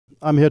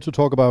I'm here to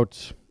talk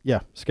about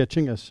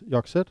sketching, as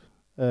Jörg said.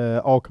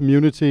 Our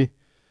community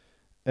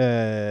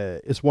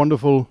is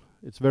wonderful,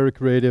 it's very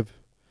creative,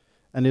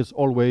 and it's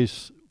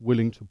always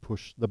willing to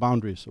push the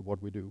boundaries of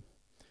what we do.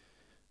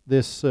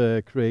 This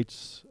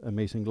creates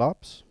amazing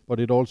larps,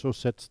 but it also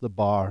sets the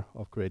bar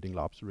of creating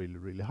larps really,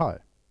 really high.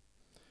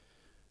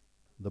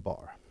 The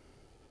bar.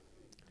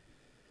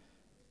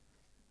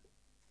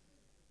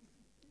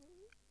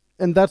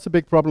 And that's a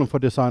big problem for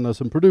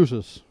designers and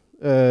producers,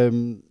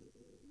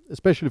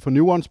 especially for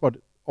new ones, but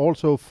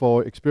also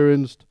for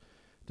experienced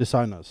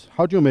designers.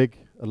 How do you make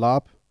a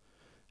larp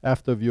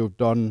after you've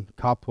done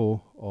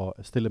Capo or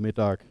Stille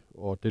Middag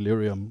or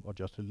Delirium or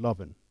Just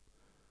Lovin'?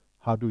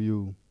 How do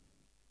you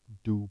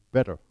do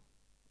better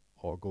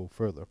or go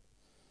further?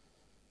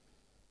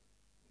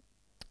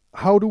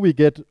 How do we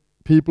get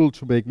people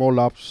to make more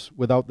larps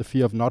without the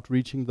fear of not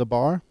reaching the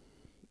bar?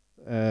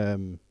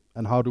 And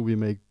how do we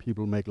make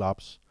people make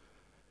larps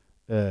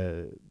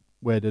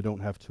where they don't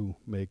have to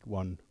make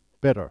one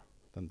better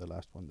than the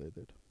last one they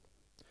did?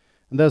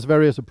 And there's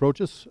various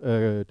approaches.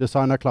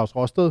 Designer Klaus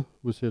Rosted,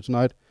 who's here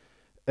tonight,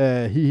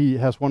 he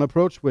has one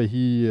approach where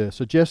he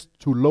suggests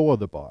to lower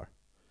the bar,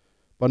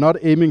 but not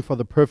aiming for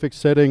the perfect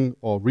setting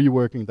or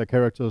reworking the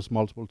characters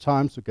multiple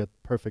times to get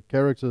perfect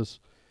characters.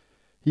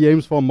 He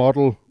aims for a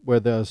model where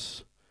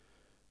there's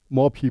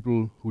more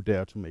people who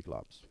dare to make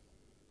larps.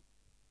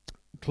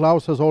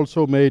 Klaus has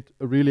also made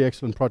a really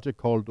excellent project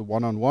called the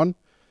One-on-One,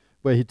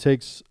 where he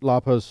takes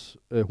larpers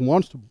who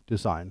wants to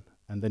design,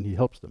 and then he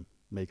helps them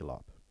make a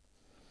larp.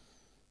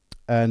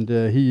 And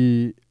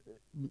he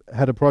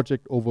had a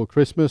project over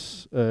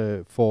Christmas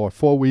for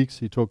 4 weeks.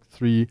 He took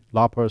 3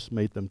 larpers,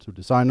 made them to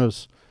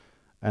designers,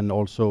 and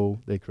also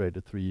they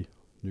created 3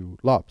 new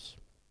larps.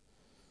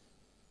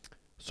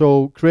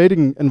 So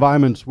creating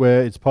environments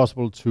where it's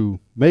possible to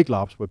make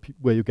larps,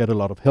 where you get a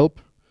lot of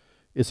help,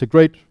 is a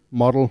great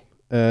model,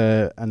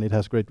 and it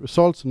has great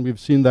results. And we've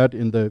seen that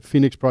in the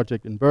Phoenix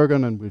project in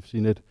Bergen, and we've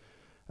seen it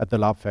at the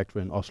Larp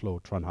factory in Oslo,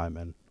 Trondheim,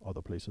 and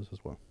other places as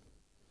well.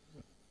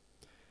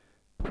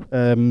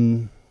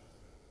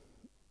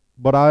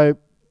 But I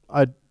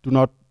do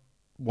not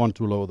want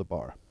to lower the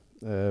bar.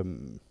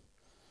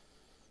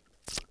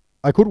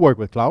 I could work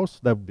with Klaus,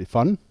 that would be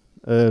fun.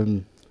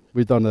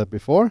 We've done that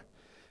before.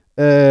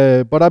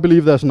 But I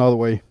believe there's another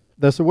way.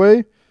 There's a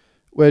way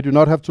where you do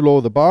not have to lower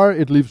the bar.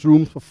 It leaves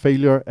room for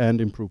failure and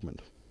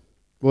improvement,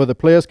 where the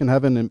players can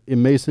have an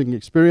amazing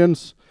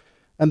experience,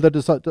 and the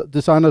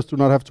designers do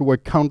not have to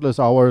work countless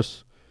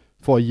hours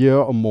for a year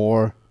or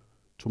more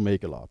to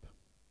make a larp.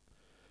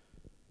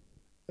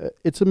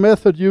 It's a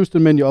method used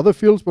in many other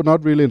fields, but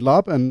not really in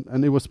larp,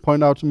 and it was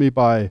pointed out to me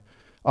by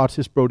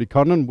artist Brody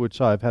Connon, which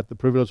I've had the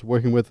privilege of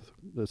working with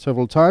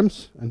several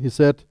times, and he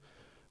said,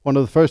 one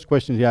of the first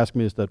questions he asked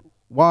me is that,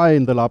 why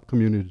in the larp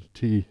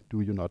community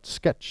do you not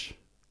sketch?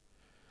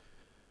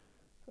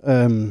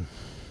 There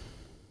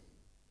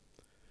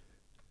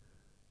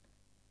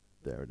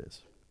it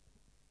is.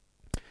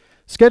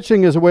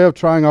 Sketching is a way of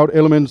trying out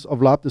elements of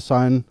larp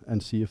design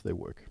and see if they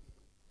work.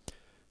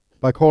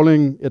 By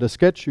calling it a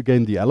sketch, you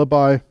gain the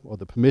alibi or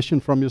the permission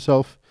from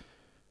yourself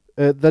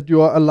that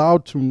you are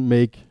allowed to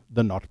make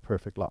the not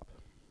perfect larp.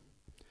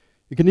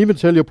 You can even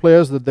tell your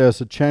players that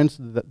there's a chance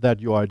that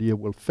your idea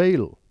will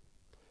fail.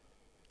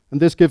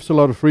 And this gives a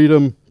lot of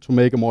freedom to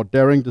make a more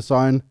daring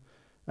design,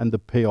 and the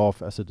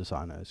payoff as a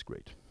designer is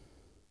great.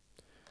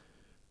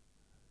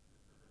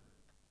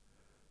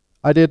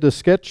 I did a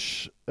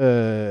sketch,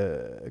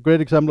 a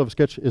great example of a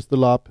sketch is the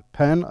larp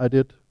Pan I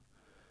did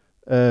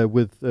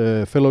with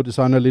fellow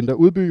designer Linda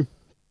Udby.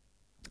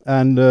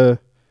 And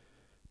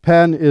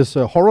Pan is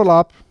a horror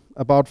larp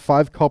about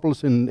 5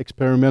 couples in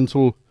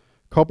experimental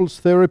couples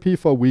therapy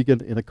for a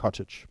weekend in a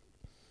cottage.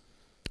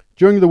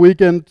 During the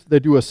weekend, they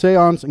do a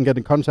seance and get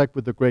in contact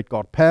with the great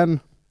god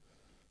Pan.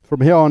 From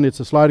here on, it's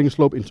a sliding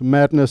slope into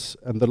madness,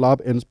 and the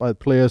larp ends by the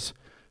players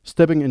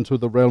stepping into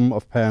the realm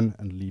of Pan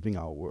and leaving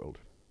our world.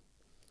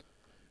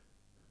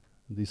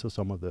 These are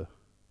some of the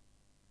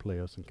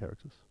players and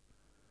characters.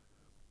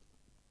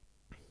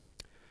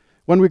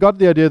 When we got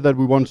the idea that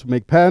we wanted to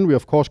make Pan, we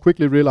of course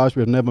quickly realized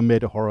we had never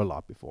made a horror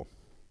larp before.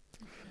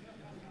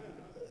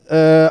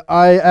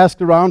 I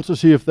asked around to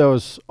see if there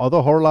was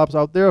other horror larps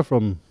out there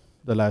from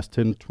the last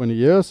 10, 20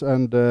 years,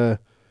 and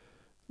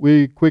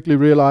we quickly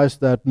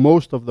realized that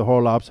most of the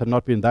horror larps had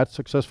not been that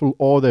successful,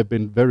 or they've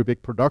been very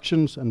big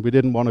productions, and we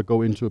didn't want to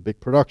go into a big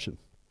production.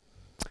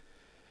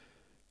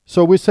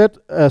 So we set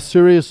a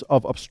series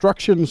of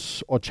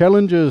obstructions or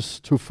challenges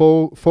to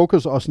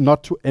focus us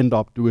not to end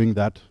up doing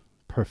that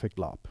perfect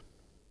larp.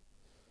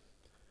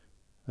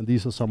 And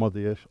these are some of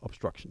the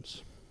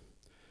obstructions.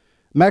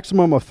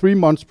 Maximum of 3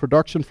 months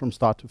production from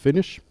start to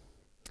finish.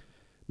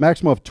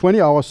 Maximum of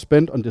 20 hours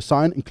spent on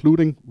design,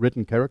 including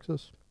written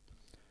characters.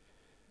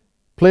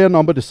 Player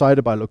number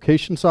decided by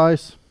location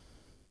size.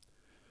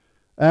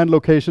 And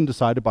location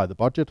decided by the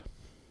budget.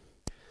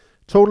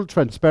 Total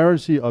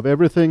transparency of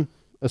everything.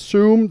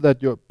 Assume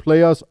that your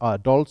players are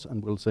adults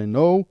and will say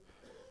no,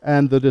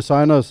 and the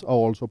designers are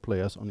also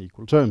players on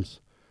equal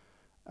terms.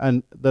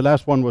 And the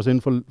last one was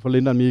in for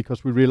Linda and me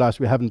because we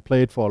realized we haven't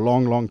played for a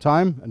long, long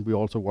time, and we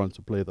also wanted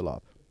to play the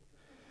LARP.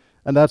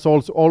 And that's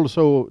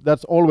also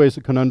that's always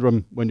a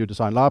conundrum when you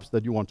design LARPs,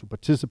 that you want to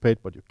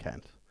participate but you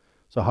can't.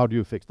 So how do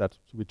you fix that?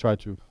 So we try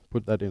to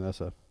put that in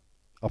as an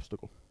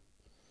obstacle.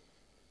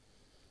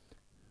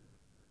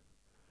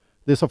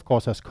 This, of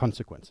course, has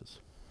consequences.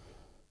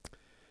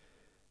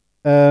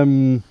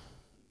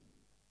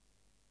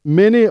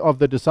 Many of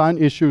the design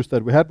issues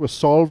that we had were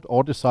solved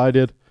or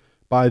decided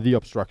by the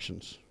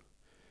obstructions.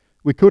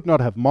 We could not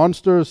have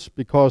monsters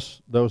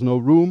because there was no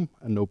room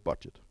and no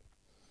budget.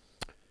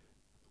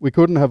 We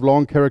couldn't have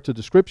long character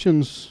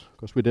descriptions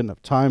because we didn't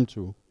have time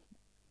to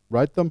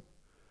write them.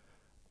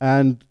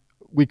 And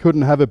we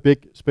couldn't have a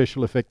big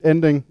special effect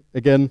ending.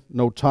 Again,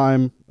 no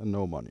time and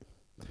no money.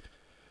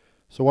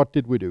 So what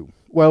did we do?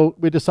 Well,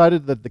 we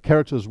decided that the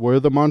characters were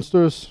the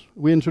monsters.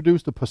 We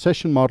introduced a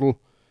possession model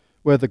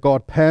where the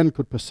god Pan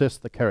could possess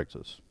the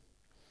characters.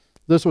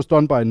 This was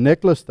done by a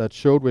necklace that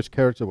showed which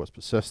character was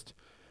possessed.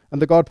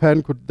 And the god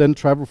Pan could then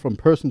travel from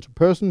person to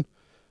person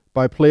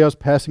by players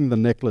passing the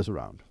necklace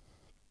around.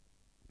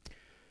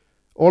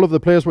 All of the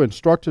players were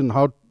instructed on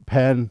how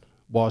Pan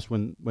was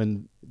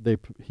when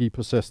he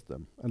possessed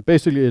them. And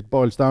basically it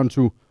boils down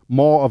to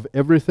more of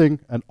everything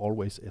and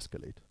always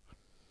escalate.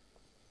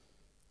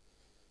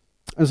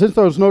 And since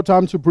there was no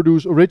time to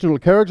produce original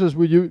characters,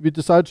 we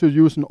decided to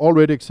use an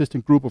already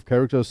existing group of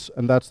characters,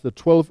 and that's the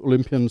 12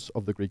 Olympians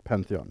of the Greek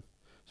pantheon.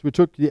 So we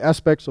took the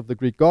aspects of the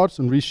Greek gods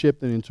and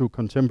reshaped them into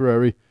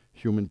contemporary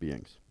human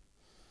beings.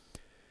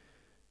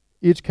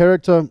 Each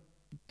character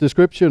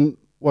description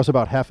was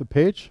about half a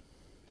page,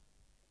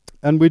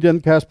 and we then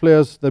cast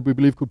players that we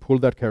believe could pull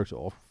that character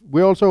off.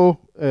 We also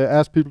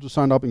asked people to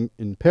sign up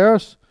in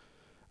pairs,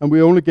 and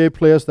we only gave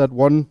players that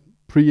one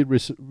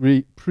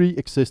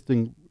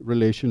pre-existing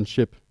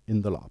relationship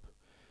in the LARP.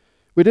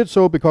 We did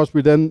so because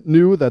we then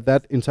knew that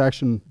that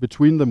interaction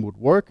between them would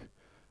work,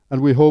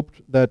 and we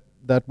hoped that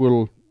that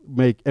will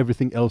make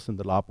everything else in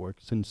the LARP work,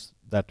 since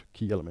that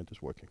key element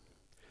is working.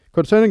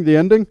 Concerning the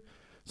ending,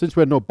 since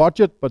we had no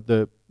budget, but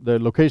the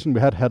location we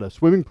had a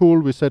swimming pool,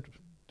 we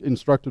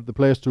instructed the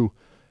players to,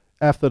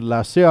 after the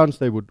last seance,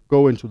 they would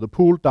go into the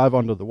pool, dive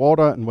under the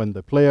water, and when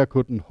the player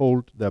couldn't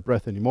hold their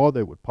breath anymore,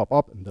 they would pop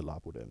up and the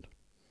LARP would end.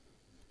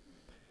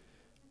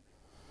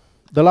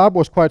 The LARP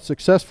was quite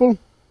successful,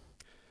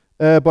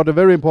 but a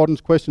very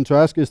important question to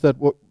ask is that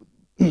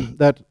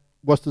that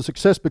was the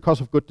success because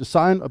of good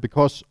design or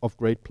because of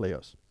great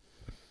players?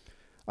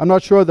 I'm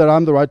not sure that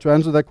I'm the right to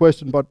answer that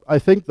question, but I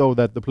think though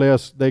that the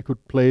players, they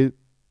could play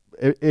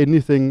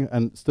anything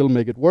and still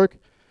make it work.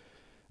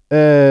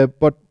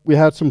 But we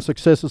had some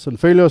successes and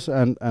failures,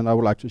 and I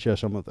would like to share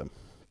some of them.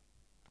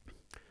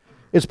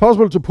 It's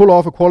possible to pull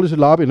off a quality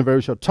LARP in a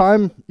very short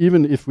time,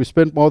 even if we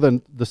spent more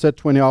than the set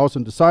 20 hours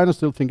in design. I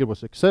still think it was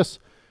a success.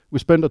 We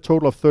spent a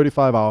total of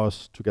 35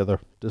 hours together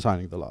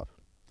designing the LARP.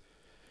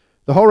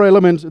 The horror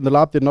elements in the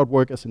LARP did not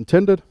work as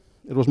intended.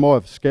 It was more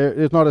of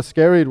scary. It's not as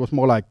scary. It was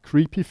more like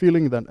creepy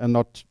feeling and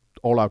not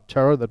all-out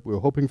terror that we were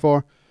hoping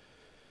for.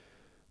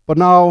 But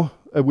now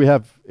we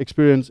have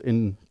experience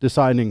in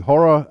designing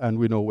horror, and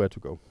we know where to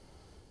go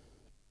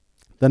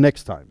the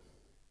next time.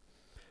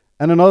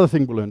 And another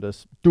thing we learned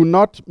is, do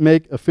not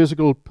make a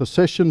physical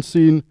possession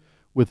scene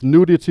with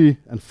nudity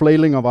and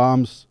flailing of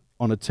arms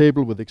on a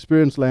table with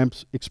expensive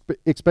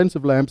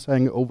lamps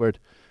hanging over it.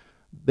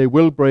 They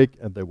will break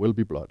and there will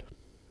be blood.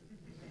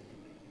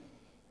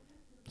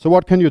 So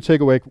what can you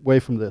take away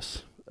from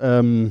this?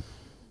 Even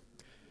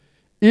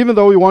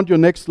though you want your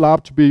next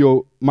LARP to be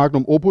your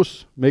magnum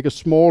opus, make a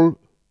small,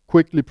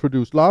 quickly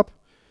produced LARP.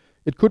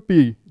 It could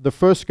be the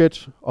first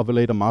sketch of a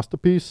later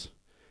masterpiece.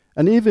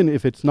 And even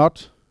if it's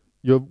not,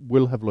 you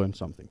will have learned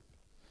something.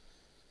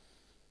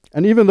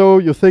 And even though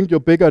you think your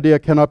big idea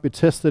cannot be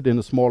tested in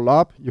a small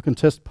LARP, you can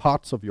test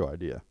parts of your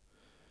idea.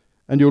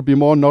 And you'll be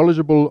more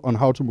knowledgeable on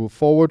how to move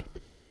forward.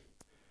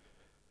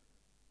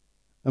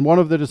 And one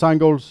of the design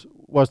goals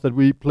was that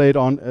we played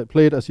on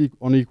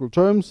equal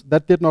terms.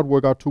 That did not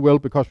work out too well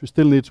because we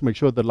still need to make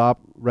sure the LARP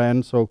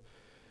ran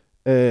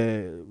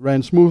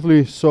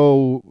smoothly.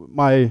 So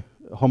my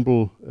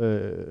humble,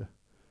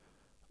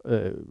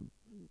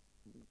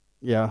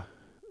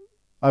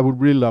 I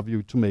would really love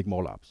you to make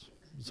more LARPs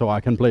so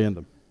I can play in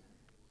them.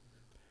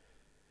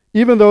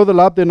 Even though the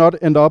LARP did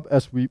not end up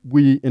as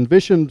we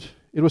envisioned,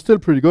 it was still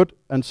pretty good,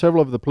 and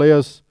several of the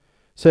players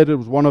said it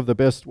was one of the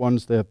best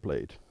ones they have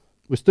played.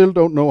 We still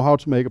don't know how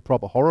to make a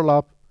proper horror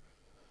LARP,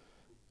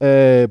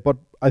 but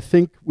I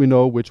think we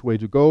know which way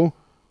to go,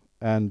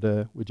 and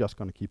we're just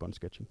going to keep on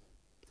sketching.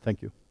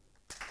 Thank you.